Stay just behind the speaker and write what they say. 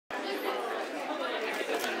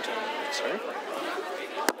Sorry.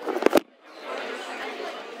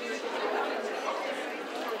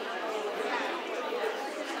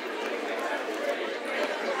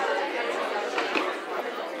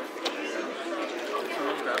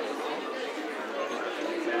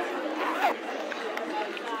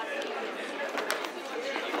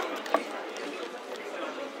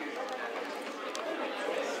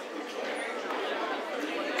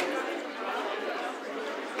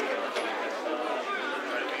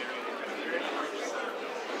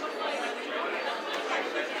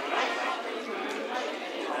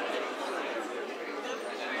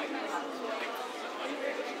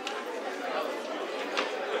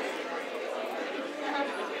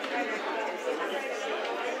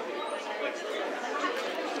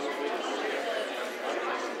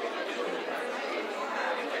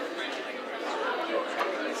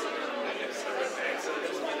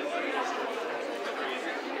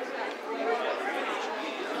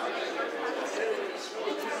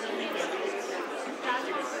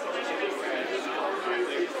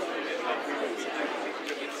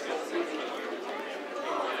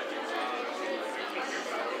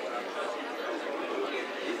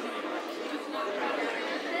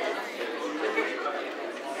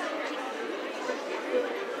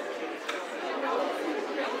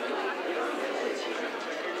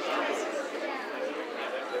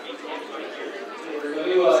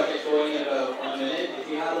 Get going in about 1 minute. If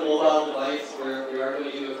you have a mobile device, we are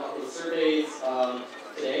going to do a couple of surveys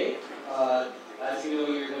today. As you know,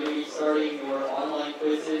 you're going to be starting your online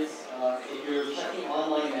quizzes. If you're checking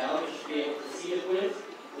online now, you should be able to see the quiz.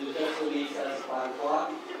 The test release at 5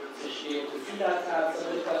 o'clock. So you should be able to see that tab. Some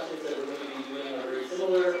of the questions that we're going to be doing are very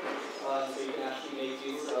similar. So you can actually make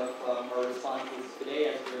use of our responses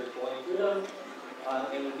today as we're going through them.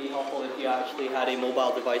 It would be helpful if you actually had a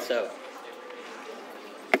mobile device out.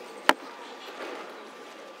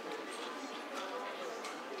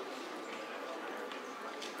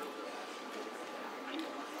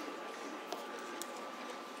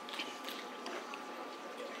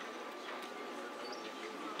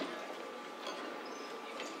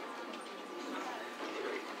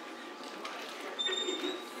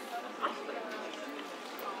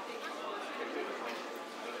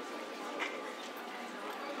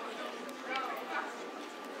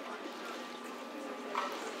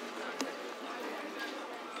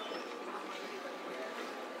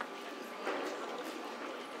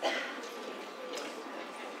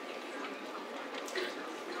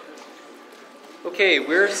 Okay,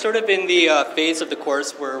 we're sort of in the phase of the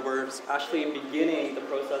course where we're actually beginning the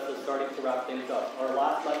process of starting to wrap things up. Our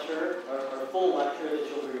last lecture, our full lecture that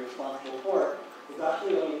you'll be responsible for, is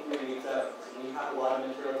actually only 3 weeks out. And we have a lot of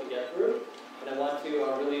material to get through, and I want to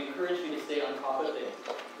really encourage you to stay on top of things.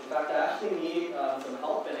 In fact, I actually need some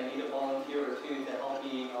help, and I need a volunteer or two to help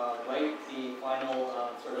me write the final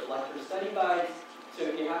sort of lecture study guides. So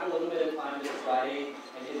if you have a little bit of time this Friday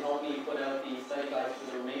and can help me put out the study guides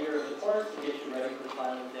for the remainder of the course to get you ready for the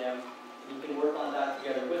final exam, you can work on that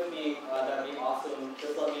together with me. That would be awesome.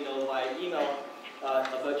 Just let me know via email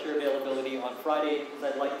about your availability on Friday,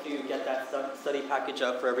 because I'd like to get that study package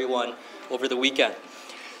up for everyone over the weekend.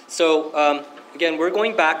 So again, we're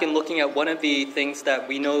going back and looking at one of the things that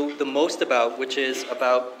we know the most about, which is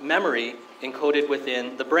about memory encoded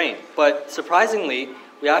within the brain. But surprisingly,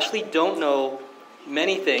 we actually don't know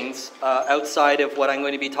many things outside of what I'm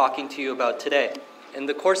going to be talking to you about today. In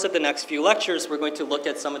the course of the next few lectures, we're going to look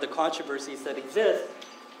at some of the controversies that exist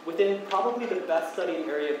within probably the best studied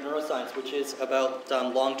area of neuroscience, which is about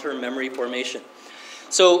long-term memory formation.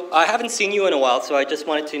 So I haven't seen you in a while, so I just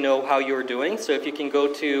wanted to know how you're doing. So if you can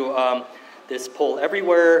go to this Poll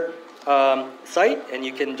Everywhere site, and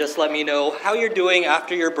you can just let me know how you're doing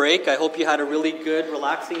after your break. I hope you had a really good,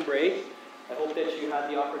 relaxing break. I hope that you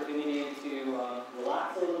had the opportunity to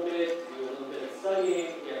relax a little bit, do a little bit of studying,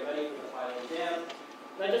 get ready for the final exam.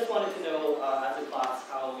 And I just wanted to know, as a class,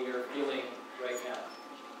 how we are feeling right now.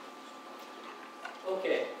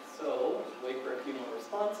 Okay, so wait for a few more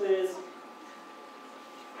responses.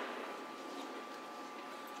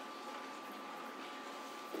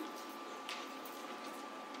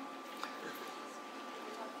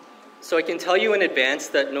 So I can tell you in advance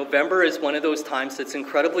that November is one of those times that's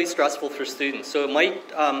incredibly stressful for students. So it might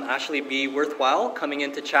actually be worthwhile coming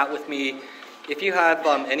in to chat with me if you have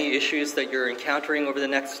any issues that you're encountering over the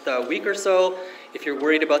next week or so. If you're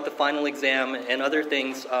worried about the final exam and other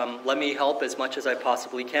things, let me help as much as I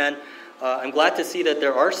possibly can. I'm glad to see that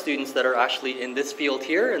there are students that are actually in this field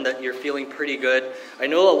here and that you're feeling pretty good. I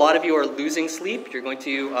know a lot of you are losing sleep. You're going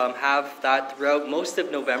to have that throughout most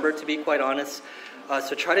of November, to be quite honest.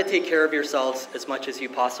 So try to take care of yourselves as much as you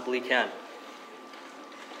possibly can.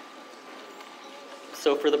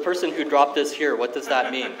 So for the person who dropped this here, what does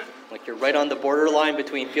that mean? Like you're right on the borderline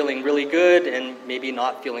between feeling really good and maybe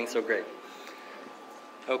not feeling so great.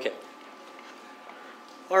 Okay.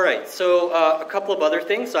 All right, so a couple of other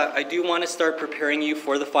things. I do want to start preparing you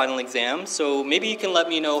for the final exam. So maybe you can let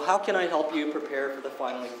me know, how can I help you prepare for the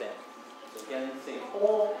final exam? So again, same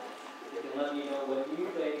poll. You can let me know what you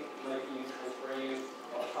think might be useful for you.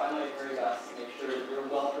 I'll try my very best to make sure that you're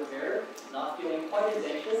well prepared, not feeling quite as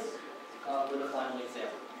anxious for the final exam.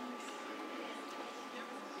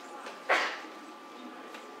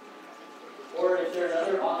 Or is there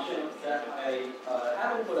another option that I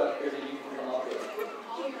haven't put up here that you can come up with?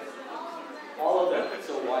 All of them.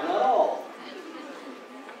 So why not all?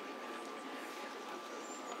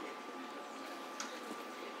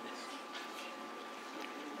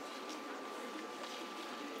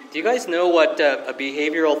 Do you guys know what a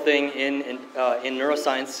behavioral thing in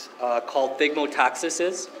neuroscience called thigmotaxis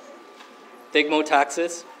is?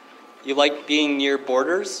 Thigmotaxis? You like being near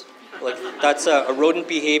borders? Like that's a rodent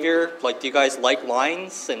behavior. Like, do you guys like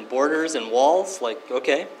lines and borders and walls? Like,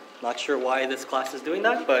 okay, not sure why this class is doing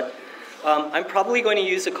that, but I'm probably going to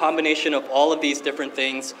use a combination of all of these different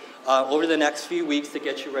things over the next few weeks to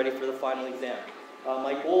get you ready for the final exam.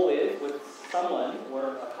 My goal is, with someone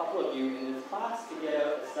or a couple of you in this class, to get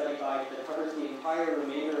out a study guide that covers the entire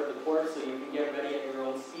remainder of the course so you can get ready at your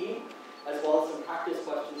own speed, as well as some practice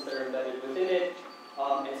questions that are embedded within it,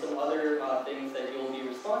 and some other things that you'll be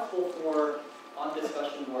responsible for on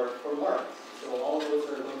discussion board for marks. So all of those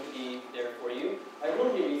are going to be there for you. I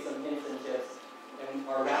will give you some hints and tips, and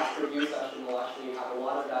our last review session will actually have a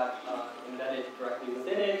lot of that embedded directly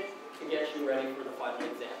within it to get you ready for the final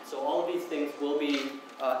exam. So all of these things will be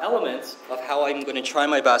elements of how I'm going to try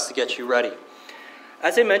my best to get you ready.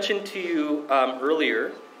 As I mentioned to you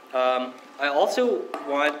earlier, I also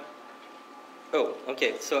want... Oh,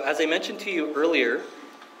 okay. So as I mentioned to you earlier...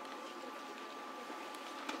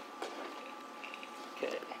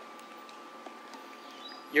 Okay.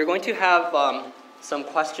 You're going to have some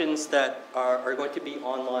questions that are going to be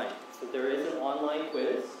online. So there is an online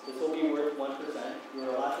quiz. This will be worth 1%.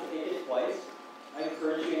 You're allowed to take it twice. I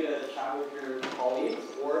encourage you to chat with your colleagues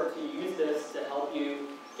or to use this to help you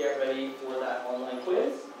get ready for that online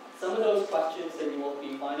quiz. Some of those questions that you will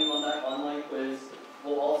be finding on that online quiz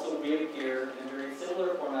will also reappear in a very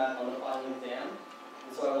similar format on the final exam.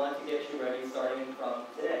 And so I want to get you ready starting from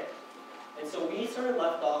today. And so we sort of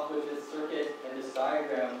left off with this circuit and this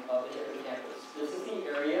diagram of the hippocampus. This is the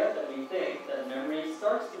area that we think that memory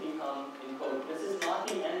starts to become encoded. This is not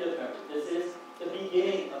the end of memory. This is the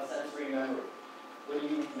beginning of sensory memory. When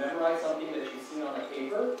you memorize something that you've seen on a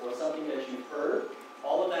paper or something that you've heard,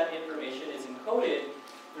 all of that information is encoded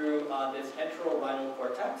through this entorhinal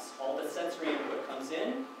cortex. All the sensory input comes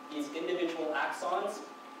in. These individual axons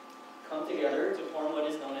come together to form what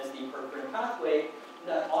is known as the perforant pathway.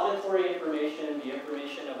 That auditory information, the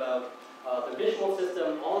information about the visual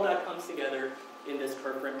system, all of that comes together in this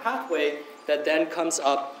perforant pathway that then comes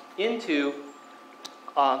up into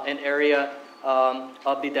an area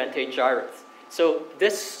of the dentate gyrus. So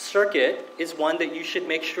this circuit is one that you should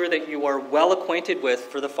make sure that you are well acquainted with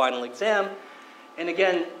for the final exam. And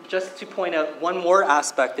again, just to point out one more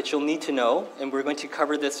aspect that you'll need to know, and we're going to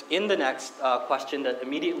cover this in the next question that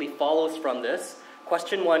immediately follows from this.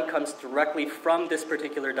 Question 1 comes directly from this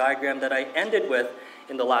particular diagram that I ended with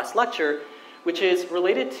in the last lecture, which is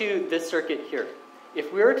related to this circuit here.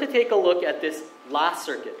 If we were to take a look at this last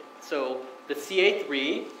circuit, so the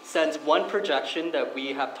CA3 sends one projection that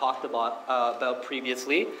we have talked about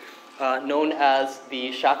previously, known as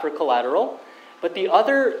the Schaffer collateral. But the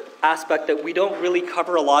other aspect that we don't really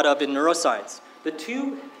cover a lot of in neuroscience, the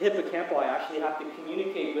two hippocampi actually have to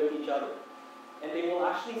communicate with each other. And they will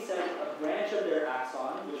actually send a branch of their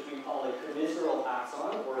axon, which we call a commiseral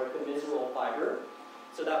axon or a commiseral fiber.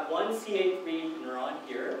 So that one CA3 neuron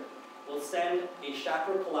here will send a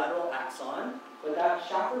Schaffer collateral axon, but that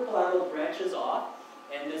Schaffer collateral branches off,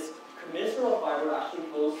 and this commiseral fiber actually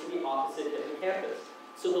goes to the opposite hippocampus.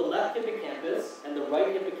 So the left hippocampus and the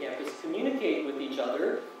right hippocampus communicate with each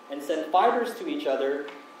other and send fibers to each other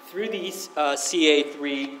through these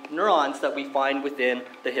CA3 neurons that we find within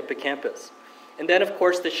the hippocampus. And then, of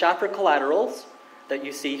course, the Schaffer collaterals that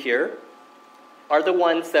you see here are the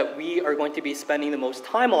ones that we are going to be spending the most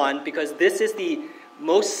time on because this is the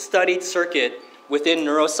most studied circuit within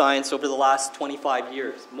neuroscience over the last 25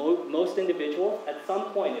 years. Most individuals, at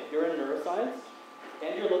some point, if you're in neuroscience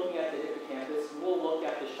and you're looking at the hippocampus, you will look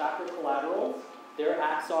at the Schaffer collaterals, their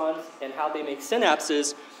axons, and how they make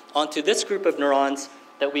synapses onto this group of neurons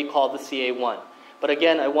that we call the CA1. But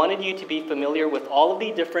again, I wanted you to be familiar with all of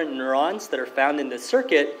the different neurons that are found in this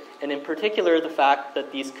circuit, and in particular the fact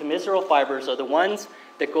that these commissural fibers are the ones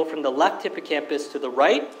that go from the left hippocampus to the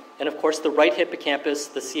right, and of course the right hippocampus,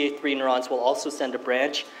 the CA3 neurons, will also send a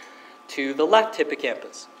branch to the left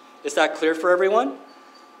hippocampus. Is that clear for everyone?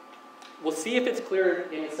 We'll see if it's clear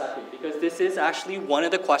in a second, because this is actually one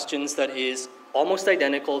of the questions that is almost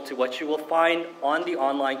identical to what you will find on the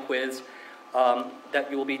online quiz that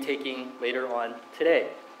you will be taking later on today.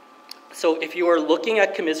 So if you are looking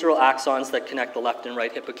at commissural axons that connect the left and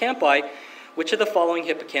right hippocampi, which of the following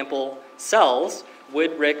hippocampal cells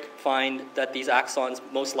would Rick find that these axons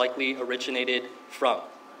most likely originated from?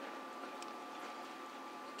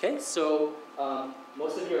 Okay, so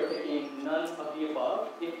most of you are picking none of the above.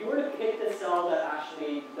 If you were to pick the cell that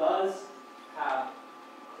actually does have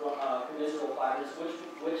commissural fibers,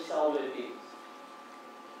 which cell would it be?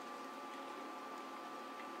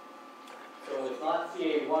 So it's not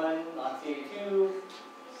CA1, not CA2,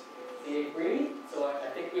 CA3. So I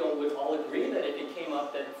think we all would all agree that if it came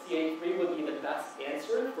up that CA3 would be the best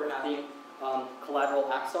answer for having collateral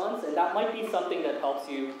axons, and that might be something that helps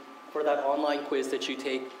you for that online quiz that you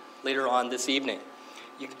take later on this evening.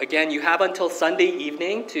 Again, you have until Sunday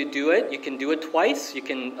evening to do it. You can do it twice. You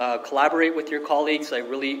can collaborate with your colleagues. I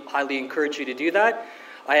really highly encourage you to do that.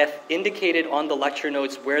 I have indicated on the lecture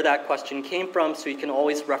notes where that question came from, so you can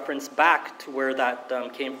always reference back to where that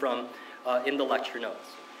came from in the lecture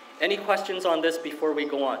notes. Any questions on this before we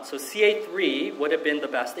go on? So CA3 would have been the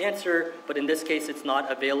best answer, but in this case it's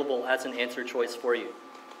not available as an answer choice for you.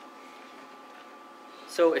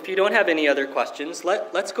 So if you don't have any other questions,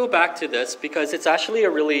 let's go back to this, because it's actually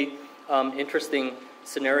a really interesting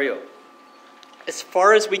scenario. As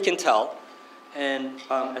far as we can tell, and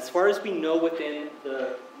as far as we know within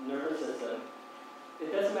the nervous system,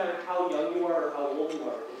 it doesn't matter how young you are or how old you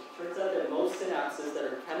are. It turns out that most synapses that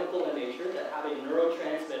are chemical in nature, that have a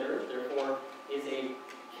neurotransmitter, therefore is a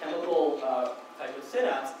chemical type of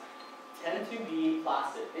synapse, tend to be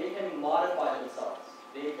plastic. They can modify themselves.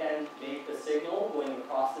 They can make the signal going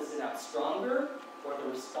across the synapse stronger, or the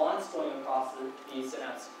response going across the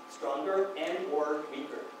synapse stronger and or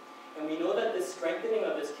weaker. And we know that this strengthening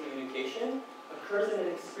of this communication occurs in an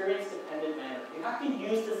experience-dependent manner. You have to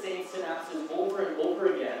use the same synapses over and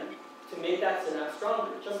over again to make that synapse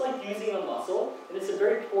stronger. Just like using a muscle, and it's a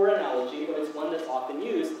very poor analogy, but it's one that's often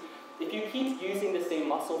used. If you keep using the same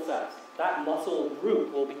muscle sets, that muscle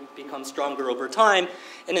group will become stronger over time.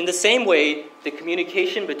 And in the same way, the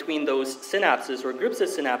communication between those synapses or groups of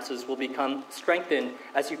synapses will become strengthened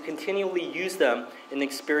as you continually use them in an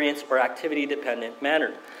experience or activity-dependent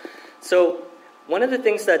manner. So one of the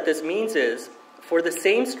things that this means is, for the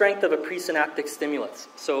same strength of a presynaptic stimulus,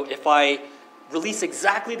 so if I release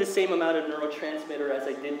exactly the same amount of neurotransmitter as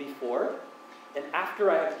I did before, and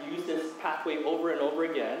after I have used this pathway over and over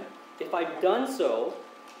again, if I've done so,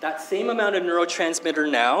 that same amount of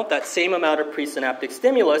neurotransmitter now, that same amount of presynaptic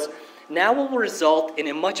stimulus, now will result in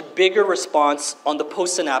a much bigger response on the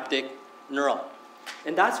postsynaptic neuron.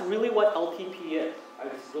 And that's really what LTP is. I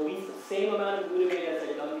release the same amount of glutamate as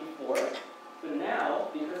I've done before, but now,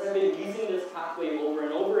 because I've been using this pathway over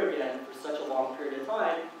and over again for such a long period of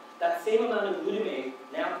time, that same amount of glutamate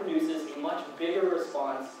now produces a much bigger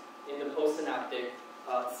response in the postsynaptic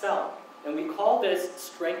cell. And we call this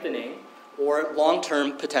strengthening or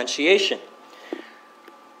long-term potentiation.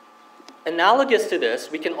 Analogous to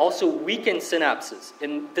this, we can also weaken synapses.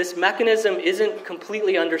 And this mechanism isn't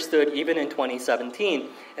completely understood even in 2017.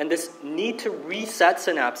 And this need to reset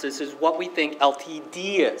synapses is what we think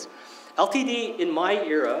LTD is. LTD, in my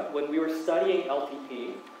era, when we were studying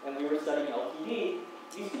LTP and we were studying LTD,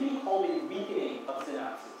 used to be called a weakening of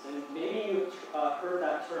synapses. And maybe you've heard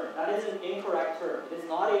that term. That is an incorrect term. It is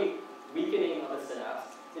not a weakening of a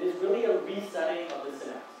synapse. It is really a resetting of the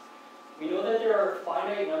synapse. We know that there are a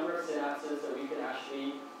finite number of synapses that we can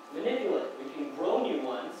actually manipulate. We can grow new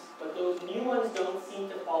ones, but those new ones don't seem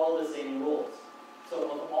to follow the same rules. So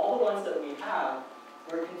of all the ones that we have,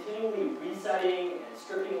 we're continually resetting and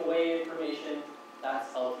stripping away information.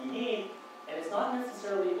 That's LTD, and it's not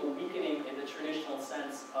necessarily a weakening in the traditional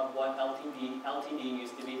sense of what LTD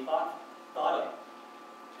used to be thought of.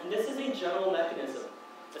 And this is a general mechanism.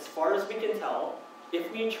 As far as we can tell, if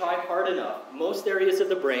we try hard enough, most areas of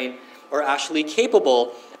the brain are actually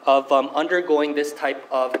capable of undergoing this type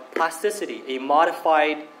of plasticity, a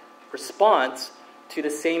modified response to the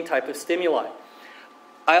same type of stimuli.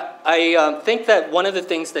 I think that one of the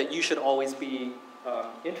things that you should always be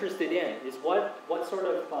interested in is what sort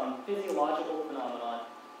of physiological phenomenon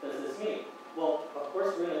does this mean? Well, of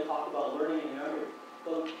course, we're going to talk about learning and memory.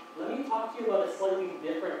 But let me talk to you about a slightly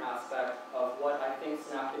different aspect of what I think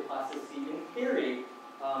synaptic plasticity in theory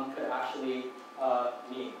could actually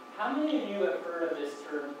mean. How many of you have heard of this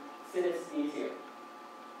term synesthesia?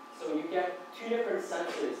 So you get two different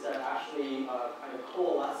senses that actually kind of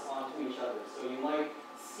coalesce onto each other. So you might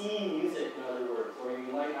see music, in other words, or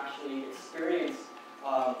you might actually experience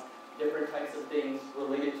different types of things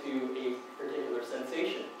related to a particular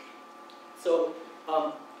sensation. So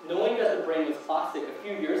knowing that the brain was plastic, a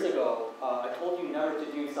few years ago, I told you never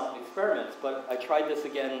to do self-experiments, but I tried this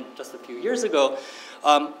again just a few years ago.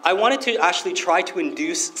 I wanted to actually try to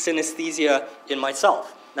induce synesthesia in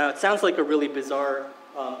myself. Now, it sounds like a really bizarre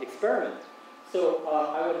experiment. So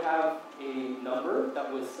I would have a number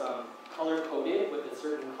that was color-coded with a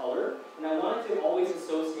certain color, and I wanted to always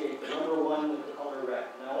associate the number 1 with the color red,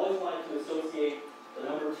 and I always wanted to associate the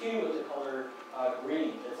number 2 with the color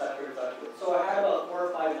green, etc., etc. So I had about 4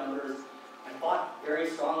 or 5 numbers. I thought very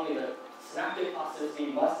strongly that synaptic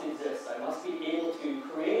plasticity must exist. I must be able to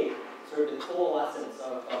create sort of the coalescence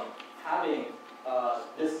of having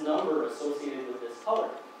this number associated with this color.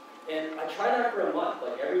 And I tried that for a month.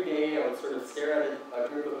 Like every day I would sort of stare at a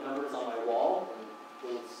group of numbers on my wall.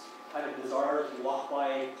 And it was kind of bizarre to walk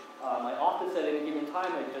by my office at any given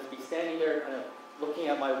time. I'd just be standing there kind of looking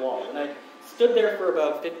at my wall. And I stood there for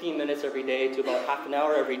about 15 minutes every day to about half an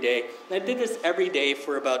hour every day. And I did this every day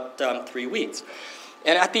for about 3 weeks.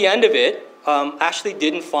 And at the end of it, actually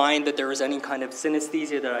didn't find that there was any kind of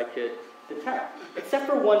synesthesia that I could detect, except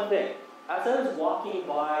for one thing. As I was walking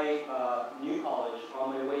by New College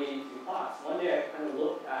on my way to class, one day I kind of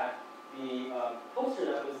looked at the poster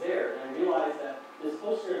that was there, and I realized that this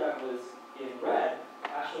poster that was in red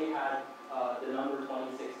actually had the number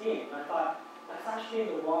 2016. And I thought, that's actually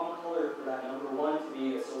the wrong color for that number 1 to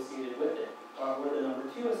be associated with it, or the number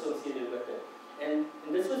 2 associated with it. And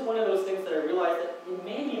this was one of those things that I realized that it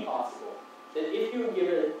may be possible that if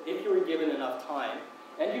you were given enough time,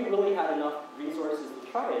 and you really had enough resources to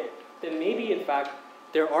try it, then maybe, in fact,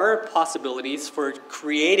 there are possibilities for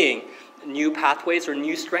creating new pathways or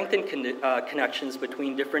new strengthened connections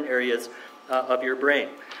between different areas of your brain.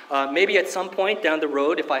 Maybe at some point down the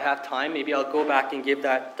road, if I have time, maybe I'll go back and give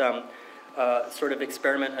that sort of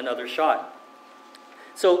experiment another shot.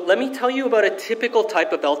 So let me tell you about a typical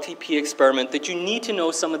type of LTP experiment that you need to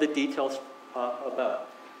know some of the details about.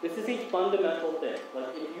 This is a fundamental thing. Like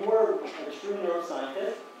if you are a true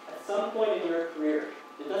neuroscientist, at some point in your career,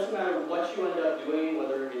 it doesn't matter what you end up doing,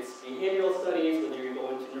 whether it's behavioral studies, whether you're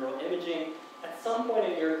going to neuroimaging, at some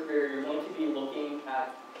point in your career, you're going to be looking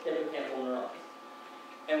at hippocampal neurons.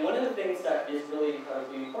 And one of the things that is really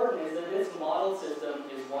incredibly important is that this model system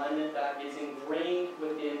is one that is ingrained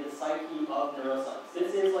within the psyche of neuroscience.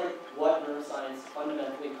 This is like what neuroscience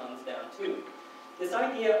fundamentally comes down to. This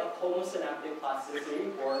idea of homosynaptic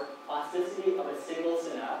plasticity, or plasticity of a single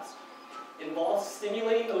synapse, involves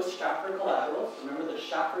stimulating those Schaffer collaterals. Remember, the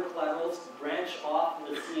Schaffer collaterals branch off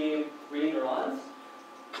the CA3 neurons,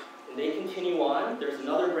 and they continue on. There's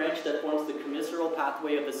another branch that forms the commissural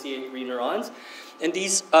pathway of the CA3 neurons. And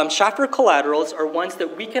these Schaffer collaterals are ones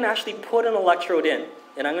that we can actually put an electrode in.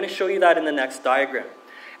 And I'm going to show you that in the next diagram.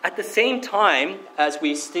 At the same time as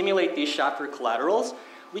we stimulate these Schaffer collaterals,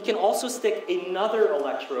 we can also stick another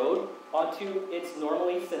electrode onto its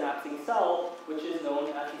normally synapsing cell, which is known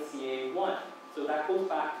as the CA1. So that goes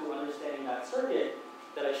back to understanding that circuit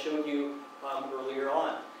that I showed you earlier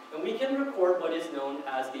on. And we can record what is known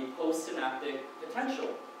as the postsynaptic potential.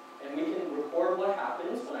 And we can record what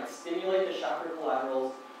happens when I stimulate the Schaffer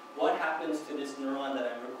collaterals, what happens to this neuron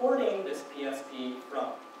that I'm recording this PSP from.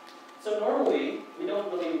 So normally, we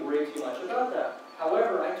don't really worry too much about that.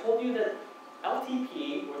 However, I told you that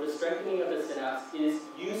LTP, or the strengthening of the synapse, is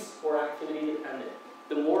use or activity dependent.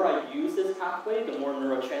 The more I use this pathway, the more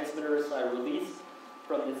neurotransmitters I release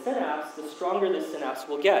from the synapse, the stronger the synapse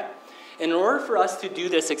will get. In order for us to do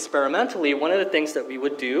this experimentally, one of the things that we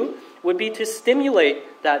would do would be to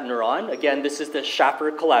stimulate that neuron. Again, this is the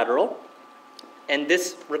Schaffer collateral. And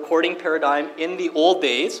this recording paradigm in the old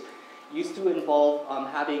days used to involve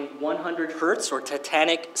having 100 hertz or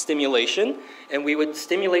tetanic stimulation. And we would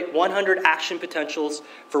stimulate 100 action potentials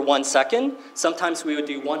for 1 second. Sometimes we would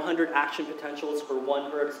do 100 action potentials for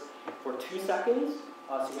 1 hertz for 2 seconds.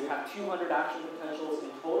 So we'd have 200 action potentials in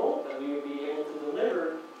total that we would be able to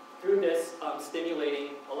deliver through this stimulating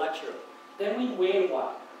electrode. Then we'd wait a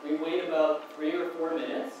while. We'd wait about 3 or 4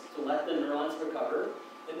 minutes to let the neurons recover.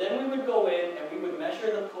 And then we would go in and we would measure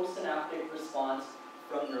the postsynaptic response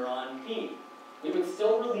from neuron P. We would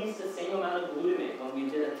still release the same amount of glutamate when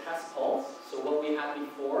we did a test pulse, so what we had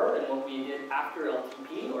before and what we did after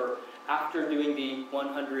LTP, or after doing the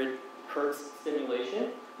 100 hertz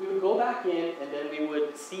stimulation, we would go back in and then we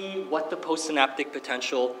would see what the postsynaptic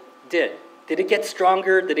potential did. Did it get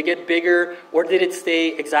stronger? Did it get bigger? Or did it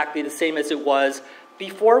stay exactly the same as it was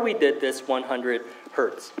before we did this 100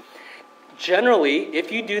 hertz? Generally,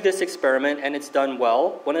 if you do this experiment and it's done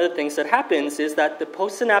well, one of the things that happens is that the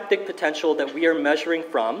postsynaptic potential that we are measuring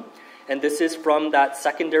from, and this is from that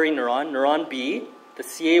secondary neuron, neuron B, the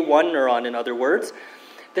CA1 neuron in other words,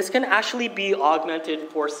 this can actually be augmented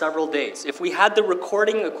for several days. If we had the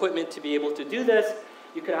recording equipment to be able to do this,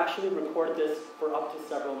 you could actually record this for up to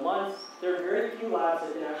several months. There are very few labs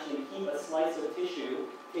that can actually keep a slice of tissue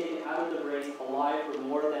taken out of the brain alive for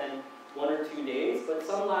more than 1 or 2 days, but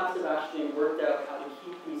some labs have actually worked out how to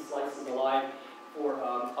keep these slices alive for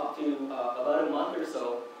up to about a month or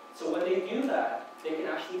so. So when they do that, they can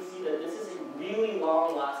actually see that this is a really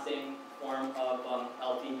long-lasting form of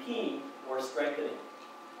LTP, or strengthening.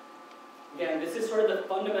 Again, this is sort of the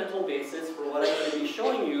fundamental basis for what I'm going to be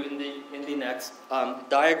showing you in the next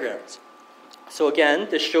diagrams. So again,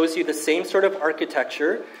 this shows you the same sort of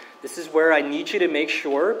architecture. This is where I need you to make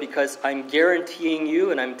sure, because I'm guaranteeing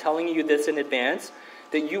you, and I'm telling you this in advance,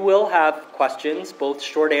 that you will have questions, both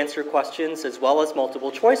short answer questions as well as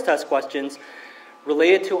multiple choice test questions,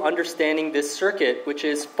 related to understanding this circuit, which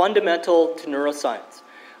is fundamental to neuroscience.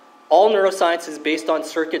 All neuroscience is based on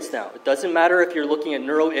circuits now. It doesn't matter if you're looking at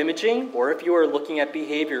neuroimaging or if you are looking at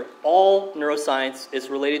behavior. All neuroscience is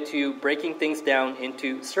related to breaking things down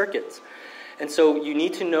into circuits. And so you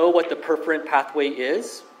need to know what the perforant pathway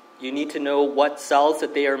is. You need to know what cells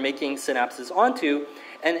that they are making synapses onto.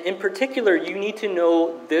 And in particular, you need to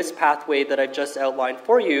know this pathway that I've just outlined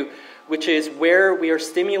for you, which is where we are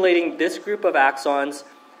stimulating this group of axons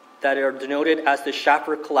that are denoted as the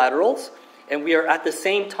Schaffer collaterals. And we are at the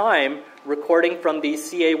same time recording from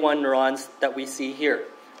these CA1 neurons that we see here.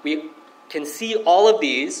 We can see all of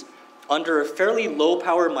these under a fairly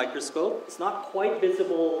low-power microscope. It's not quite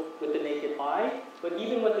visible with the naked eye, but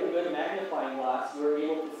even with a good magnifying glass, you are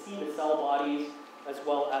able to see the cell bodies as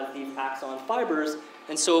well as these axon fibers.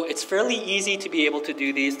 And so it's fairly easy to be able to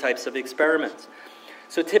do these types of experiments.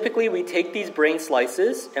 So typically we take these brain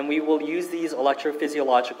slices and we will use these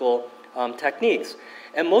electrophysiological techniques.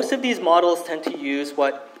 And most of these models tend to use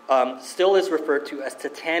what still is referred to as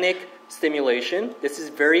tetanic stimulation. This is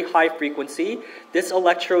very high frequency. This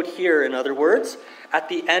electrode here, in other words, at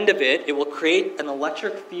the end of it, it will create an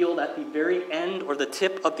electric field at the very end or the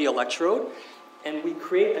tip of the electrode. And we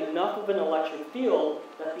create enough of an electric field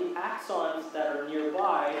that the axons that are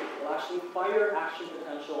nearby will actually fire action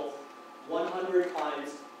potentials 100 times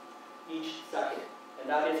each second. And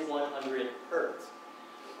that is 100 hertz.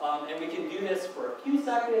 And we can do this for a few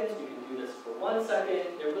seconds, we can do this for 1 second.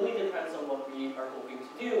 It really depends on what we are hoping to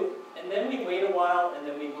do. And then we wait a while, and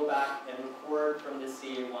then we go back and record from the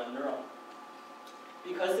CA1 neuron.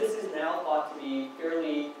 Because this is now thought to be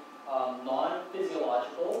fairly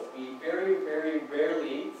non-physiological, we very, very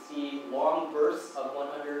rarely see long bursts of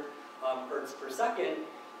 100 hertz per second.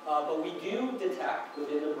 But we do detect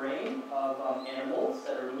within the brain of animals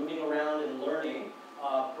that are moving around and learning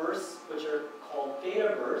bursts which are called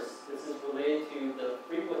theta bursts. This is related to the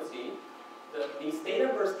frequency. These theta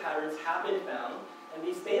burst patterns have been found, and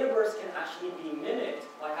these theta bursts can actually be mimicked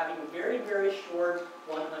by having very, very short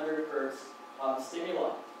 100 hertz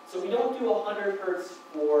stimuli. So we don't do 100 hertz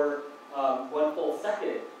for 1 full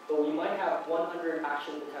second, but we might have 100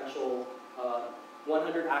 action potentials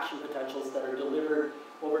that are delivered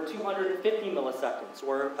over 250 milliseconds,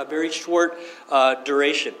 or a very short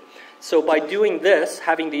duration. So by doing this,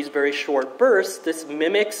 having these very short bursts, this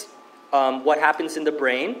mimics what happens in the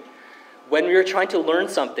brain when you're trying to learn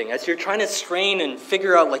something. As you're trying to strain and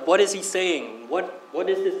figure out, like, what is he saying? What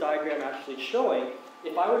is this diagram actually showing?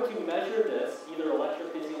 If I were to measure this, either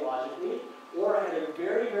electrophysiologically, or I had a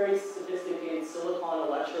very, very sophisticated silicon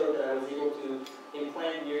electrode that I was able to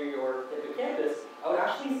implant near your hippocampus, I would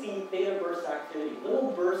actually see theta burst activity,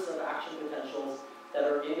 little bursts of action potentials that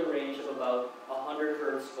are in the range of about 100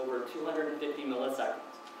 hertz over 250 milliseconds.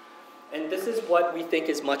 And this is what we think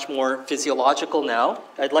is much more physiological now.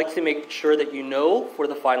 I'd like to make sure that you know for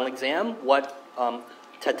the final exam what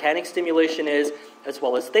tetanic stimulation is, as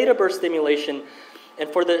well as theta burst stimulation. And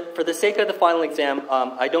for the sake of the final exam,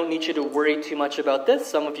 I don't need you to worry too much about this.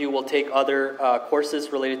 Some of you will take other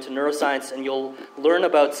courses related to neuroscience, and you'll learn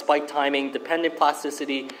about spike timing, dependent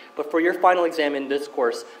plasticity. But for your final exam in this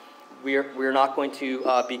course, we're not going to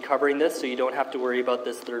be covering this, so you don't have to worry about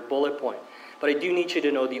this third bullet point. But I do need you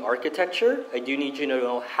to know the architecture. I do need you to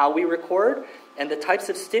know how we record and the types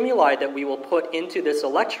of stimuli that we will put into this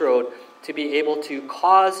electrode to be able to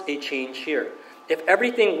cause a change here. If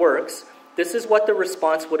everything works, this is what the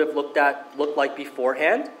response would have looked like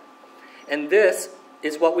beforehand. And this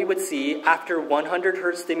is what we would see after 100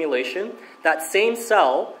 hertz stimulation. That same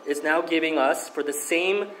cell is now giving us, for the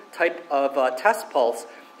same type of test pulse,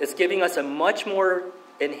 is giving us a much more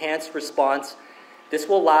enhanced response. This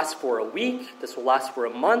will last for a week, this will last for a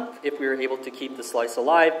month if we are able to keep the slice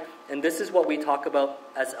alive, and this is what we talk about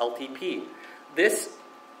as LTP. This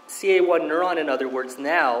CA1 neuron, in other words,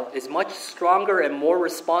 now is much stronger and more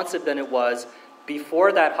responsive than it was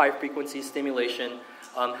before that high-frequency stimulation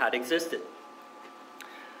had existed.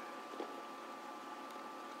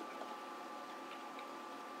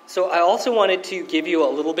 So I also wanted to give you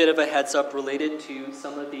a little bit of a heads up related to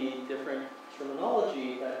some of the different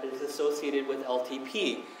terminology that is associated with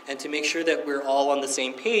LTP, and to make sure that we're all on the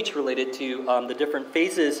same page related to the different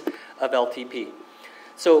phases of LTP.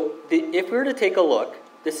 So if we were to take a look,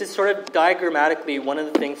 this is sort of diagrammatically one of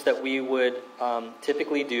the things that we would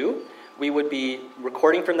typically do. We would be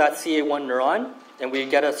recording from that CA1 neuron, and we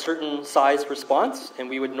get a certain size response, and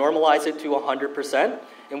we would normalize it to 100%,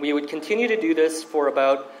 and we would continue to do this for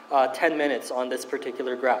about 10 minutes on this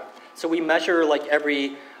particular graph. So we measure like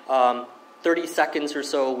every 30 seconds or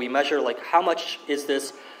so, we measure like how much is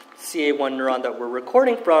this CA1 neuron that we're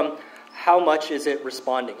recording from, how much is it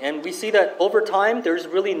responding. And we see that over time, there's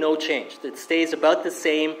really no change. It stays about the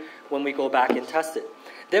same when we go back and test it.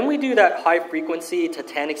 Then we do that high-frequency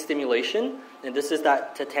tetanic stimulation, and this is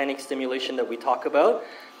that tetanic stimulation that we talk about.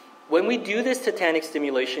 When we do this tetanic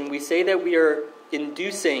stimulation, we say that we are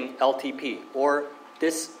inducing LTP, or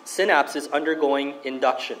this synapse is undergoing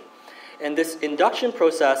induction. And this induction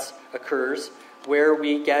process occurs where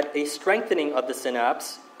we get a strengthening of the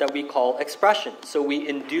synapse that we call expression. So we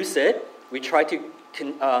induce it, we try to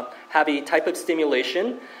have a type of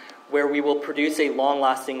stimulation where we will produce a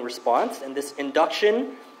long-lasting response. And this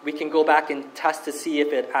induction, we can go back and test to see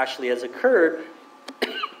if it actually has occurred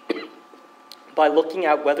by looking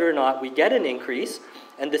at whether or not we get an increase.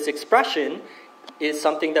 And this expression is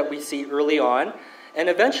something that we see early on. And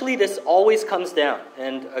eventually this always comes down.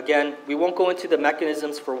 And again, we won't go into the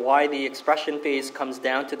mechanisms for why the expression phase comes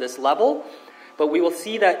down to this level, but we will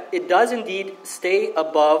see that it does indeed stay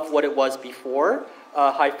above what it was before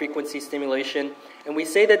high-frequency stimulation. And we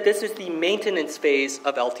say that this is the maintenance phase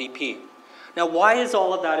of LTP. Now, why is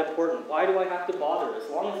all of that important? Why do I have to bother? As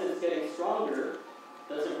long as it's getting stronger,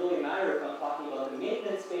 does it really matter if I'm talking about the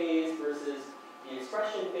maintenance phase versus the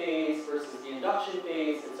expression phase versus the induction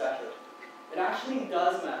phase, etc.? It actually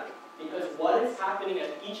does matter, because what is happening at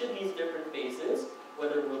each of these different phases,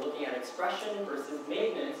 whether we're looking at expression versus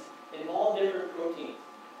maintenance, involve different proteins.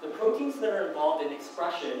 The proteins that are involved in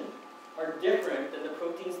expression are different than the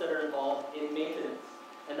proteins that are involved in maintenance.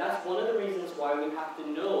 And that's one of the reasons why we have to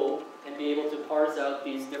know and be able to parse out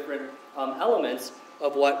these different elements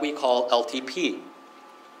of what we call LTP.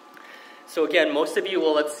 So again, most of you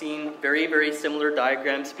will have seen very, very similar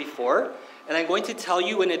diagrams before. And I'm going to tell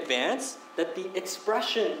you in advance that the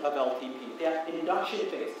expression of LTP, that induction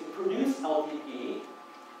phase, to produce LTP,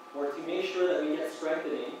 or to make sure that we get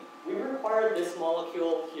strengthening, we require this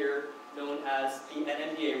molecule here known as the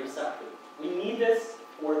NMDA receptor. We need this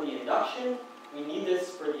for the induction, we need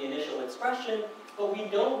this for the initial expression, but we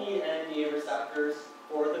don't need NMDA receptors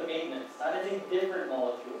for the maintenance. That is a different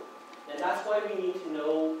molecule. And that's why we need to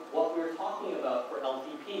know what we're talking about for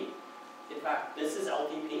LTP. In fact, this is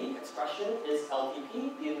LTP, expression is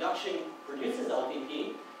LTP, the induction produces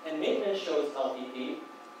LTP, and maintenance shows LTP.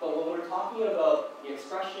 But when we're talking about the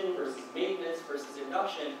expression versus maintenance versus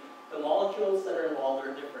induction, the molecules that are involved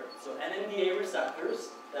are different. So NMDA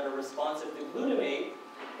receptors that are responsive to glutamate,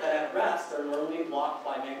 that at rest are normally blocked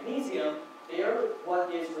by magnesium, they are what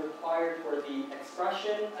is required for the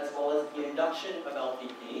expression as well as the induction of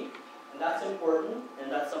LTP. And that's important, and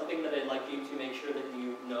that's something that I'd like you to make sure that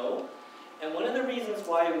you know. And one of the reasons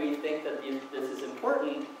why we think that this is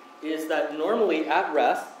important is that normally at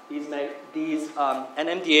rest, these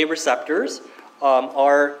NMDA receptors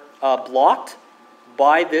are blocked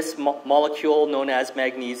by this molecule known as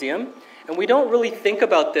magnesium. And we don't really think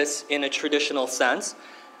about this in a traditional sense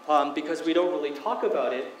because we don't really talk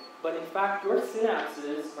about it. But in fact, your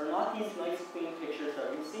synapses are not these nice clean pictures that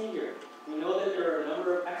we see here. We know that there are a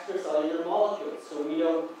number of extracellular molecules, so we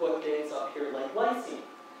don't put things up here like glycine.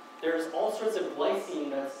 There's all sorts of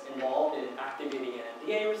glycine that's involved in activating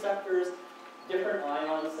NMDA receptors. Different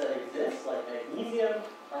ions that exist, like magnesium,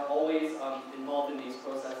 are always involved in these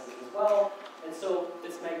processes as well. And so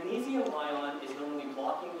this magnesium ion is normally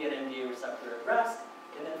blocking the NMDA receptor at rest,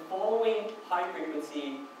 and then following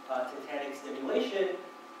high-frequency tetanic stimulation,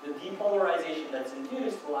 the depolarization that's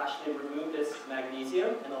induced will actually remove this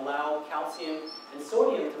magnesium and allow calcium and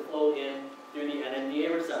sodium to flow in through the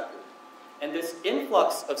NMDA receptor. And this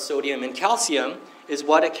influx of sodium and calcium is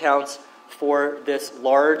what accounts for this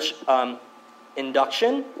large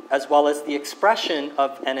induction, as well as the expression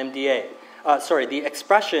of NMDA. The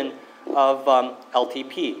expression of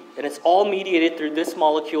LTP. And it's all mediated through this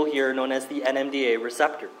molecule here known as the NMDA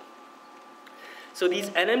receptor. So these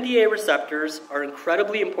NMDA receptors are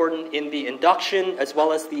incredibly important in the induction as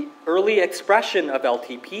well as the early expression of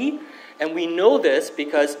LTP. And we know this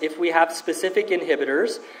because if we have specific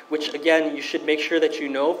inhibitors, which again you should make sure that you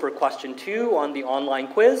know for question 2 on the online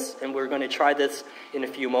quiz, and we're going to try this in a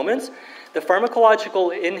few moments, the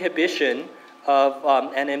pharmacological inhibition of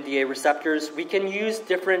NMDA receptors, we can use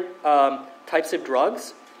different types of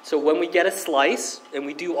drugs. So when we get a slice and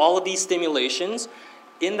we do all of these stimulations,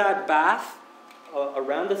 in that bath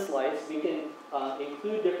around the slice, we can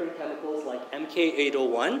include different chemicals like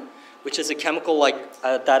MK801, which is a chemical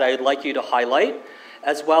that I'd like you to highlight,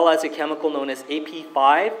 as well as a chemical known as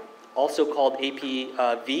AP5, also called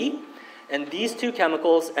APV. And these two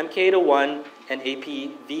chemicals, MK801 and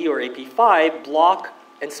APV or AP5, block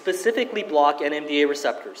and specifically block NMDA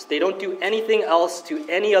receptors. They don't do anything else to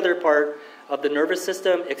any other part of the nervous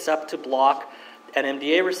system except to block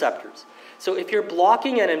NMDA receptors. So if you're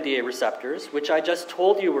blocking NMDA receptors, which I just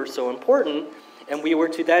told you were so important, and we were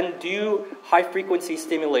to then do high-frequency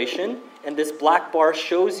stimulation, and this black bar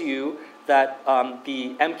shows you that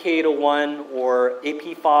the MK801 or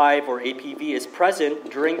AP5 or APV is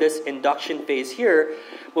present during this induction phase here,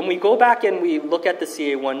 when we go back and we look at the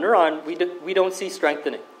CA1 neuron, we don't see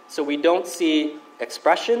strengthening. So we don't see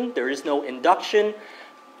expression, there is no induction.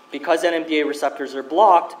 Because NMDA receptors are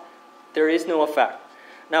blocked, there is no effect.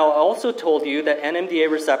 Now, I also told you that NMDA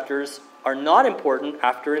receptors are not important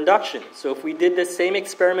after induction. So if we did this same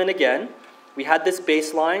experiment again, we had this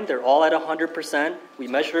baseline, they're all at 100%, we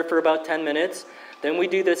measure it for about 10 minutes, then we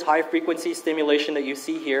do this high-frequency stimulation that you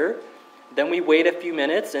see here, then we wait a few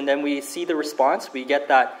minutes, and then we see the response, we get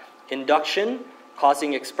that induction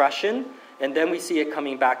causing expression, and then we see it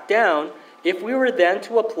coming back down. If we were then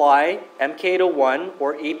to apply MK801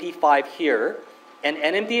 or AP5 here, and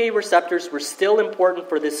NMDA receptors were still important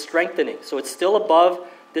for this strengthening, so it's still above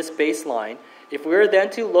this baseline. If we were then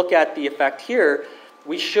to look at the effect here,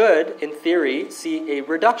 we should, in theory, see a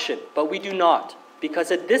reduction, but we do not. Because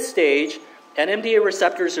at this stage, NMDA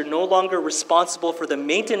receptors are no longer responsible for the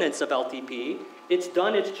maintenance of LTP. It's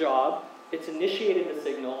done its job, it's initiated the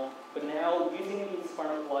signal, but now using these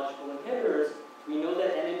pharmacological inhibitors, we know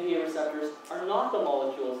that NMDA receptors are not the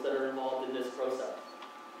molecules that are involved in this process.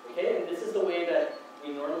 Okay, and this is the way that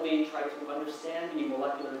we normally try to understand the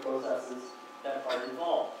molecular processes that are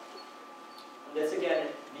involved. And this again,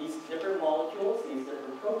 these different molecules, these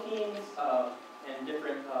different proteins, and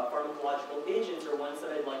different pharmacological agents are ones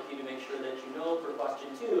that I'd like you to make sure that you know for question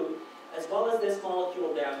 2, as well as this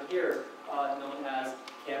molecule down here known as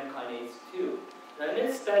CAM kinase 2. And I'm going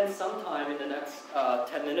to spend some time in the next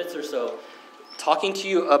 10 minutes or so talking to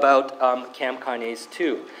you about CAM kinase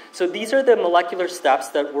 2. So these are the molecular steps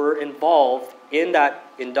that were involved in that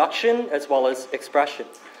induction as well as expression.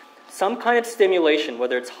 Some kind of stimulation,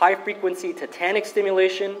 whether it's high-frequency tetanic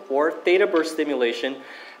stimulation or theta burst stimulation,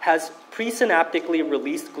 has presynaptically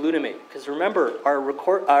released glutamate. Because remember,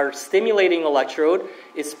 our stimulating electrode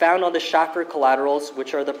is found on the Schaffer collaterals,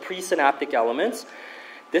 which are the presynaptic elements.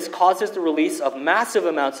 This causes the release of massive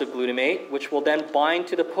amounts of glutamate, which will then bind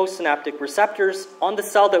to the postsynaptic receptors on the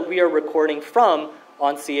cell that we are recording from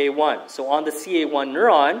on CA1. So on the CA1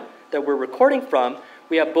 neuron that we're recording from,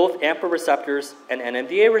 we have both AMPA receptors and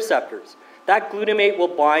NMDA receptors. That glutamate will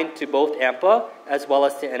bind to both AMPA as well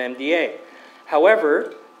as to NMDA.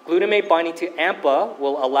 However, glutamate binding to AMPA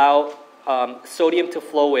will allow sodium to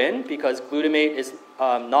flow in because glutamate is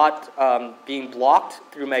not being blocked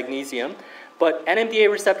through magnesium. But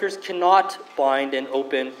NMDA receptors cannot bind and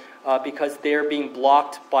open because they're being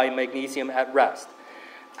blocked by magnesium at rest.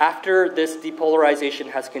 After this depolarization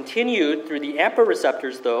has continued through the AMPA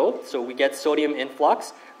receptors, though, so we get sodium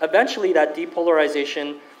influx, eventually that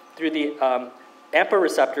depolarization through the AMPA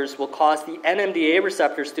receptors will cause the NMDA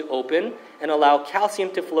receptors to open and allow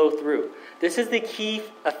calcium to flow through. This is the key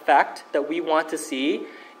effect that we want to see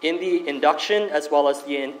in the induction as well as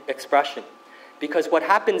the expression. Because what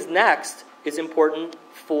happens next is important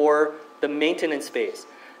for the maintenance phase.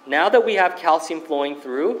 Now that we have calcium flowing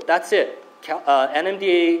through, that's it.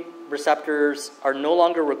 NMDA receptors are no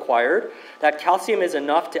longer required. That calcium is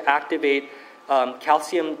enough to activate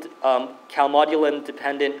calcium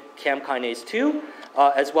calmodulin-dependent CAM kinase 2,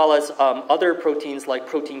 as well as other proteins like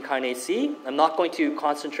protein kinase C. I'm not going to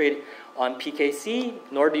concentrate on PKC,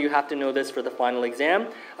 nor do you have to know this for the final exam.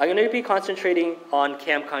 I'm going to be concentrating on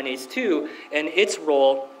CAM kinase 2 and its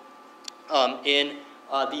role in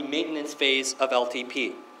the maintenance phase of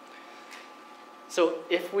LTP. So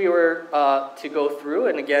if we were to go through,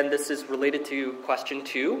 and again, this is related to question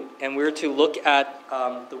 2, and we were to look at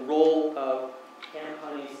the role of CAM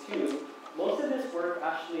kinase 2, most of this work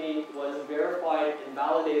actually was verified and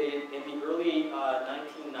validated in the early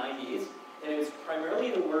 1990s, and it was primarily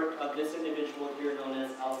the work of this individual here known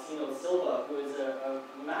as Alcino Silva, who is a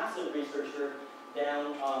massive researcher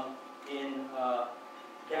down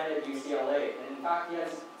at UCLA. And in fact, he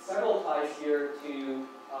has several ties here to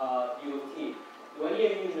U of T. Do any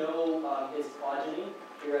of you know his progeny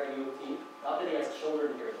here at U of T? Not that he has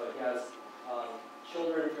children here, but he has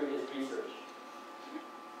children through his research.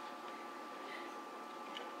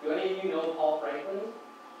 Do any of you know Paul Franklin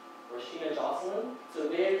or Sheena Jocelyn? So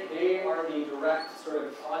they are the direct sort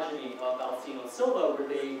of progeny of Alcino Silva, where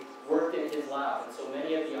they worked in his lab. And so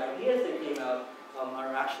many of the ideas that came out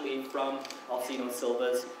are actually from Alcino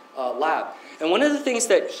Silva's lab. And one of the things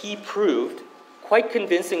that he proved quite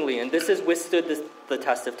convincingly, and this has withstood the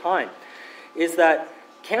test of time, is that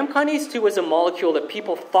CAM kinase 2 was a molecule that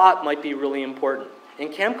people thought might be really important.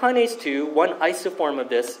 In CAM kinase 2, one isoform of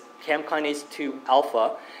this, CAM kinase 2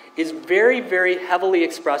 alpha, is very, very heavily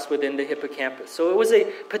expressed within the hippocampus. So it was a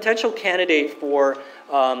potential candidate for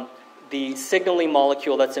the signaling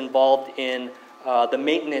molecule that's involved in the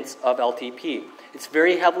maintenance of LTP. It's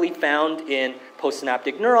very heavily found in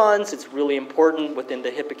postsynaptic neurons. It's really important within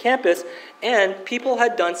the hippocampus. And people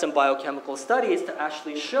had done some biochemical studies to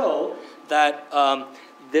actually show that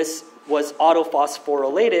this was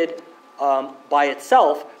autophosphorylated by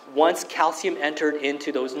itself once calcium entered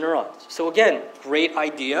into those neurons. So again, great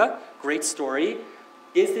idea, great story.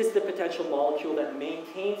 Is this the potential molecule that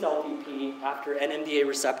maintains LTP after NMDA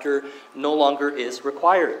receptor no longer is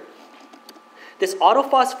required? This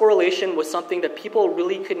autophosphorylation was something that people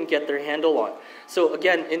really couldn't get their handle on. So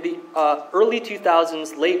again, in the early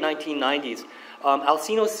 2000s, late 1990s,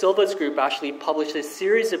 Alcino Silva's group actually published a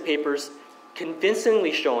series of papers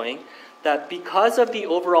convincingly showing that because of the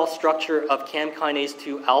overall structure of CAM kinase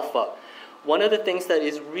 2 alpha, one of the things that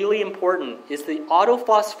is really important is the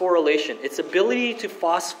autophosphorylation, its ability to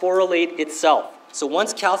phosphorylate itself. So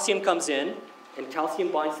once calcium comes in, and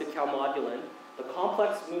calcium binds to calmodulin, the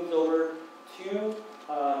complex moves over to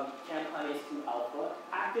CAM kinase 2 alpha,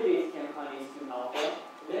 activates CAM kinase 2 alpha,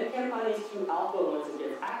 then CAM kinase 2 alpha, once it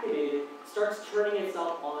gets activated, starts turning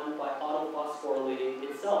itself on by autophosphorylating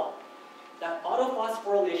itself. That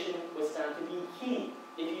autophosphorylation was found to be key.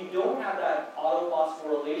 If you don't have that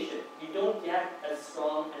autophosphorylation, you don't get as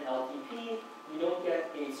strong an LTP, you don't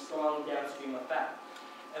get a strong downstream effect.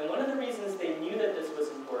 And one of the reasons they knew that this was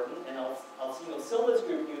important, and Alcino Silva's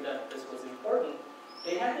group knew that this was important,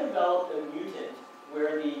 they had developed a mutant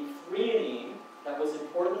where the threonine that was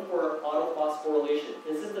important for autophosphorylation,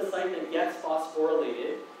 this is the site that gets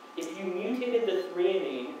phosphorylated, if you mutated the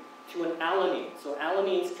threonine to an alanine, so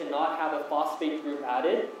alanines cannot have a phosphate group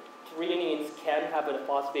added, threonines can have a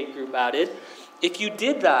phosphate group added. If you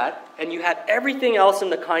did that, and you had everything else in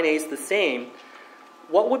the kinase the same,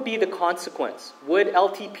 what would be the consequence? Would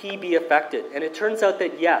LTP be affected? And it turns out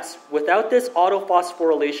that yes, without this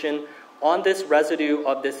autophosphorylation on this residue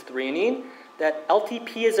of this threonine, that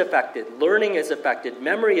LTP is affected, learning is affected,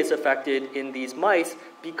 memory is affected in these mice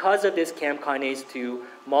because of this CAM kinase 2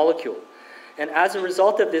 molecule. And as a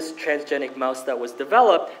result of this transgenic mouse that was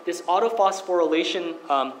developed, this autophosphorylation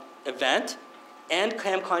event and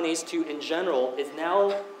CAM kinase 2 in general is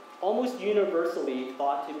now almost universally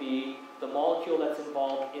thought to be the molecule that's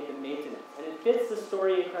involved in the maintenance. And it fits the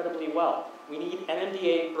story incredibly well. We need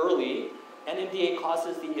NMDA early. NMDA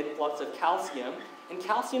causes the influx of calcium, and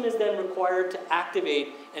calcium is then required to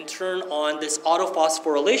activate and turn on this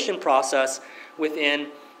autophosphorylation process within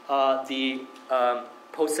the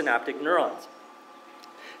postsynaptic neurons.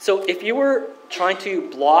 So if you were trying to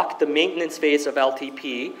block the maintenance phase of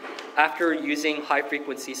LTP after using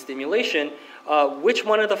high-frequency stimulation, which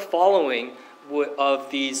one of the following of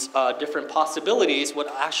these different possibilities would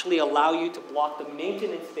actually allow you to block the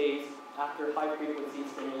maintenance phase after high-frequency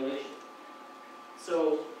stimulation?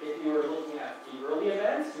 So if you were looking at the early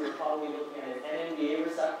events, you were probably looking at an NMDA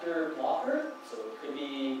receptor blocker. So it could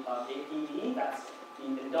be APD, that's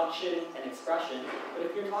the induction and expression. But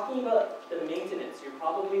if you're talking about the maintenance, you're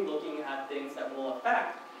probably looking at things that will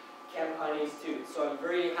affect CAM kinase 2. So I'm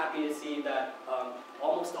very happy to see that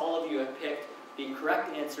almost all of you have picked the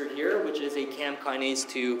correct answer here, which is a CAM kinase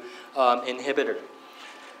 2 inhibitor.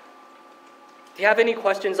 Do you have any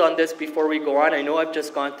questions on this before we go on? I know I've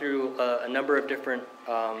just gone through a number of different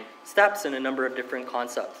steps and a number of different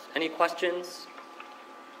concepts. Any questions?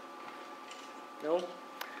 No?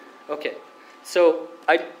 Okay. So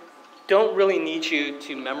I don't really need you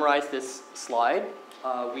to memorize this slide.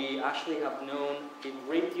 We actually have known a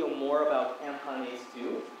great deal more about CAM kinase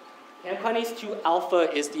 2. CAM kinase 2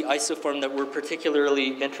 alpha is the isoform that we're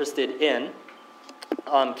particularly interested in.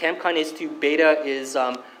 CAM kinase 2 beta is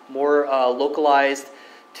more localized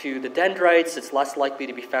to the dendrites. It's less likely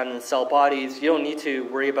to be found in the cell bodies. You don't need to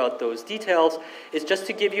worry about those details. It's just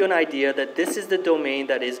to give you an idea that this is the domain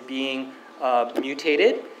that is being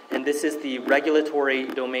mutated, and this is the regulatory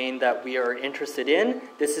domain that we are interested in.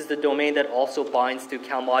 This is the domain that also binds to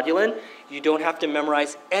calmodulin. You don't have to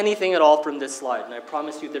memorize anything at all from this slide, and I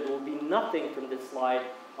promise you there will be nothing from this slide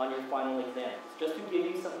on your final exam. Just to give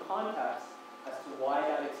you some context as to why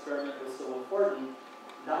that experiment was so important.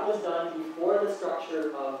 That was done before the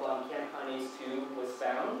structure of CAM kinase 2 was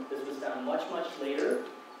found. This was found much, much later,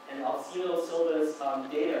 and Alcino Silva's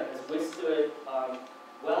data has withstood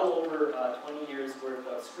well over 20 years worth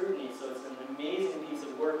of scrutiny, so it's an amazing piece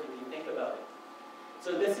of work if you think about it.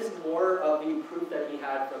 So this is more of the proof that he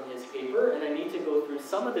had from his paper, and I need to go through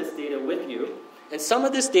some of this data with you. And some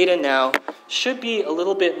of this data now should be a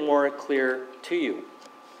little bit more clear to you.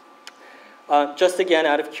 Just again,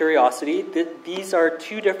 out of curiosity, these are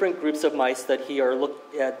two different groups of mice that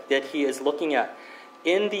he is looking at.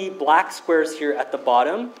 In the black squares here at the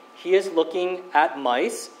bottom, he is looking at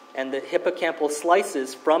mice and the hippocampal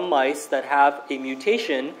slices from mice that have a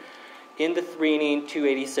mutation in the threonine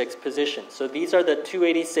 286 position. So these are the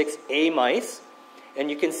 286A mice,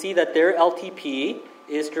 and you can see that their LTP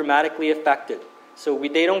is dramatically affected. So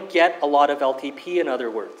they don't get a lot of LTP, in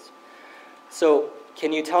other words. So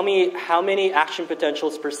can you tell me how many action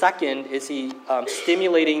potentials per second is he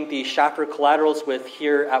stimulating the Schaffer collaterals with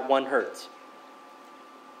here at 1 hertz?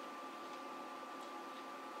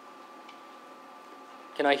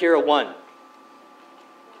 Can I hear a 1?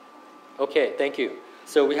 Okay, thank you.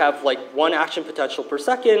 So we have like 1 action potential per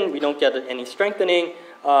second. We don't get any strengthening.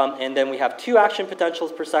 And then we have 2 action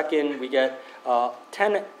potentials per second. We get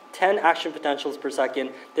 10 action potentials per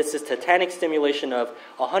second. This is tetanic stimulation of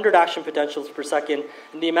 100 action potentials per second.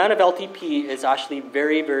 And the amount of LTP is actually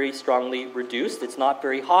very, very strongly reduced. It's not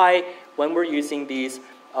very high when we're using these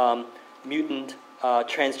mutant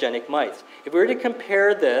transgenic mice. If we were to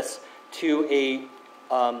compare this to a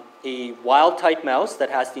wild-type mouse that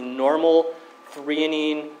has the normal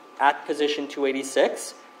threonine at position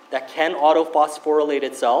 286 that can autophosphorylate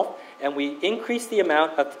itself, and we increase the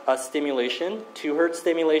amount of stimulation, 2 hertz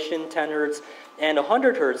stimulation, 10 hertz, and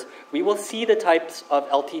 100 hertz, we will see the types of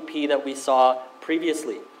LTP that we saw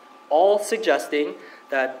previously, all suggesting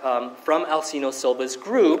that from Alcino Silva's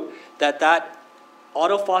group that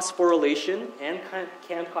autophosphorylation and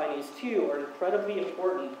CAM kinase 2 are incredibly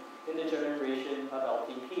important in the generation of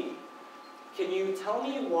LTP. Can you tell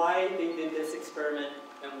me why they did this experiment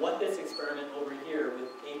and what this experiment over here with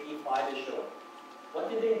AP5 is showing? What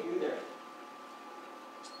did they do there?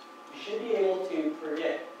 You should be able to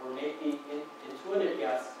predict or make the intuitive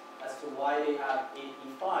guess as to why they have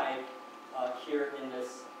AP5 here in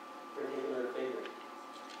this particular figure.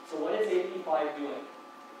 So what is AP5 doing?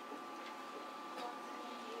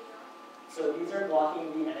 So these are blocking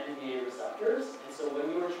the NMDA receptors, and so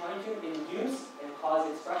when you are trying to induce and cause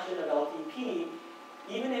expression of LTP,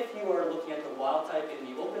 even if you are looking at the wild type in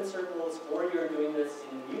the open circles or you're doing this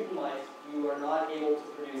in the mutant mice, you are not able to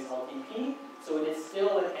produce LTP, so it is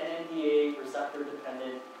still an NMDA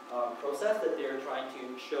receptor-dependent process that they're trying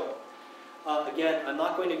to show. Again, I'm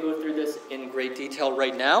not going to go through this in great detail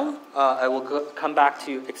right now. I will come back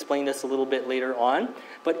to explain this a little bit later on.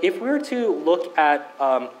 But if we were to look at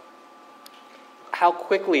how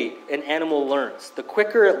quickly an animal learns. The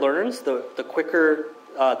quicker it learns, the quicker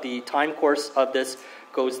the time course of this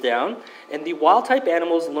goes down. And the wild-type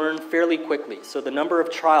animals learn fairly quickly. So the number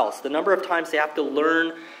of trials, the number of times they have to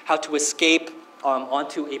learn how to escape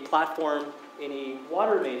onto a platform in a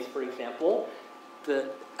water maze, for example,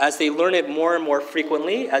 as they learn it more and more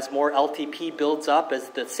frequently, as more LTP builds up, as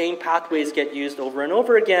the same pathways get used over and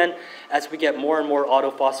over again, as we get more and more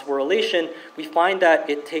autophosphorylation, we find that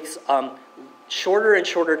it takes shorter and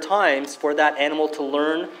shorter times for that animal to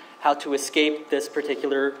learn how to escape this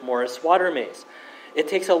particular Morris water maze. It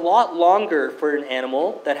takes a lot longer for an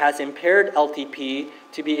animal that has impaired LTP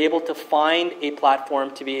to be able to find a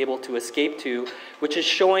platform to be able to escape to, which is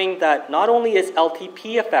showing that not only is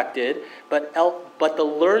LTP affected, but the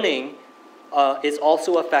learning is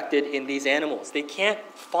also affected in these animals. They can't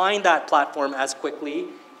find that platform as quickly,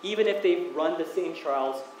 even if they run the same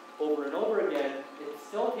trials over and over again, it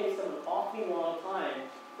still takes them an awfully long time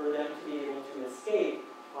for them to be able to escape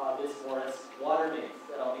this porous water maze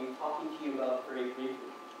that I'll be talking to you about very briefly.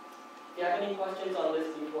 Do you have any questions on this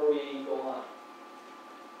before we go on?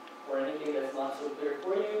 Or anything that's not so clear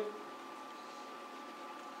for you?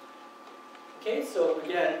 Okay, so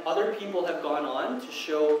again, other people have gone on to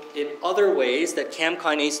show in other ways that CAM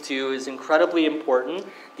kinase 2 is incredibly important.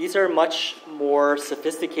 These are much more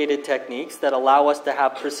sophisticated techniques that allow us to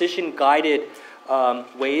have precision-guided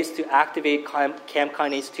ways to activate CAM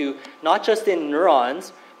kinase 2, not just in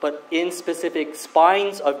neurons, but in specific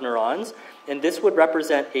spines of neurons. And this would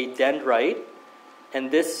represent a dendrite, and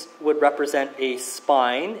this would represent a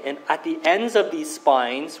spine. And at the ends of these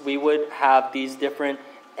spines, we would have these different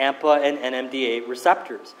AMPA and NMDA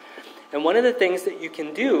receptors. And one of the things that you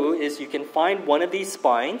can do is you can find one of these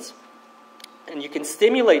spines, and you can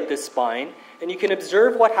stimulate this spine, and you can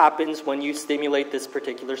observe what happens when you stimulate this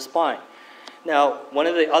particular spine. Now, one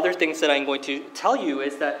of the other things that I'm going to tell you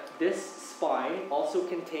is that this spine also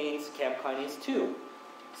contains CAM kinase 2.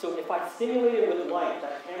 So if I stimulate it with light,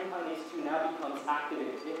 that CAM kinase 2 now becomes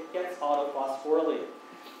activated. It gets autophosphorylated.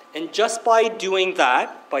 And just by doing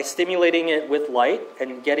that, by stimulating it with light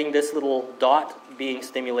and getting this little dot being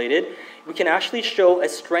stimulated, we can actually show a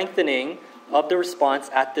strengthening of the response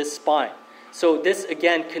at this spine. So this,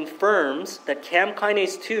 again, confirms that CAM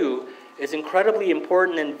kinase 2 is incredibly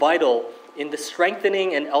important and vital in the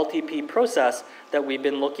strengthening and LTP process that we've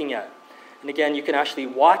been looking at. And again, you can actually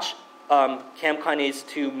watch CAM kinase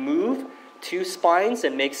 2 move to spines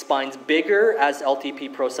and make spines bigger as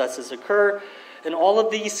LTP processes occur. And all of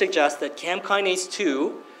these suggest that CAM kinase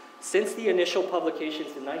 2, since the initial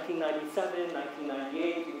publications in 1997,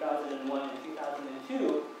 1998, 2001, and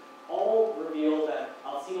 2002, all reveal that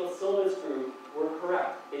Alcino Silva's group were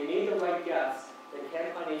correct. They made the right guess that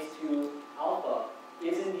CAM kinase 2 alpha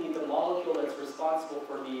is indeed the molecule that's responsible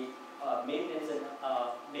for the maintenance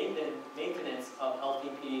of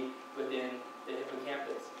LTP within the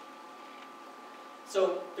hippocampus.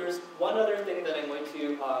 So there's one other thing that I'm going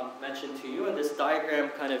to mention to you, and this diagram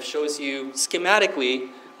kind of shows you schematically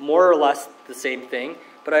more or less the same thing.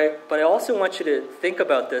 But I also want you to think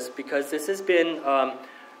about this because this has been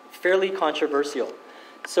fairly controversial.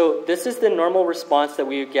 So this is the normal response that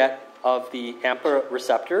we would get of the AMPA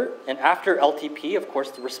receptor. And after LTP, of course,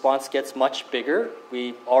 the response gets much bigger.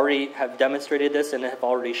 We already have demonstrated this and have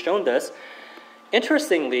already shown this.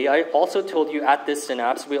 Interestingly, I also told you at this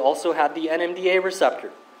synapse, we also have the NMDA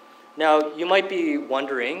receptor. Now, you might be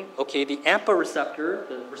wondering, okay, the AMPA receptor,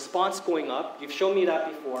 the response going up, you've shown me that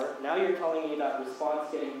before. Now you're telling me that response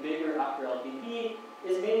getting bigger after LTP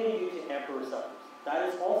is mainly due to AMPA receptors. That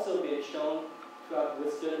has also been shown to have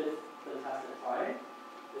withstood the test of time.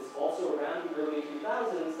 It's also around the early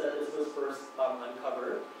 2000s that this was first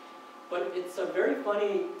uncovered. But it's a very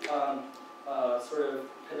funny sort of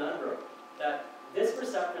conundrum that this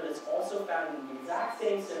receptor that's also found in the exact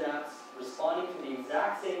same synapse, responding to the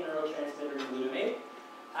exact same neurotransmitter glutamate,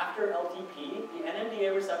 after LTP, the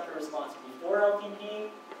NMDA receptor response before LTP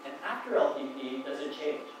and after LTP doesn't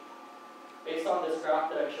change. Based on this graph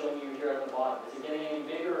that I'm showing you here at the bottom, is it getting any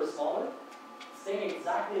bigger or smaller? It's staying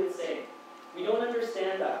exactly the same. We don't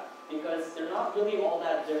understand that because they're not really all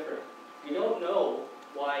that different. We don't know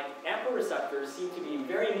why AMPA receptors seem to be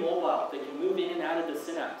very mobile. They can move in and out of the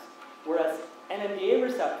synapse. Whereas NMDA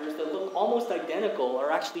receptors that look almost identical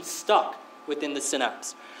are actually stuck within the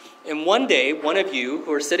synapse. And one day, one of you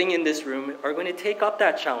who are sitting in this room are going to take up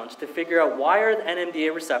that challenge to figure out why are the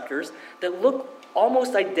NMDA receptors that look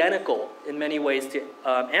almost identical in many ways to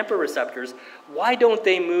AMPA receptors, why don't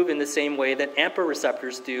they move in the same way that AMPA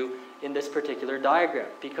receptors do in this particular diagram?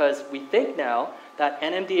 Because we think now that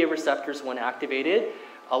NMDA receptors, when activated,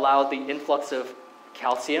 allow the influx of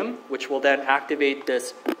calcium, which will then activate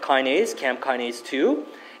this kinase, CAM kinase 2.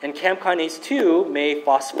 And CAM kinase 2 may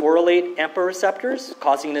phosphorylate AMPA receptors,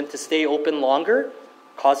 causing them to stay open longer,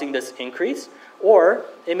 causing this increase. Or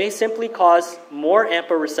it may simply cause more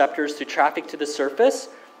AMPA receptors to traffic to the surface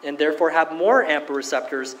and therefore have more AMPA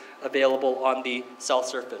receptors available on the cell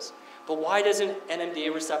surface. But why doesn't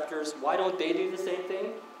NMDA receptors, why don't they do the same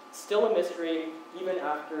thing? Still a mystery even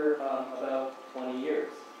after about 20 years.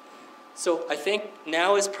 So I think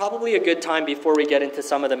now is probably a good time before we get into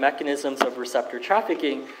some of the mechanisms of receptor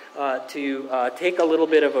trafficking to take a little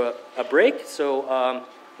bit of a break. So I'm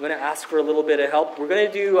going to ask for a little bit of help. We're going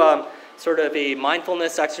to do sort of a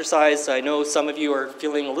mindfulness exercise. I know some of you are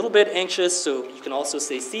feeling a little bit anxious, so you can also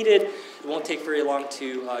stay seated. It won't take very long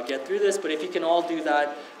to get through this, but if you can all do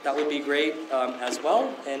that, that would be great as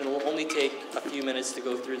well. And it will only take a few minutes to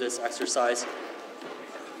go through this exercise.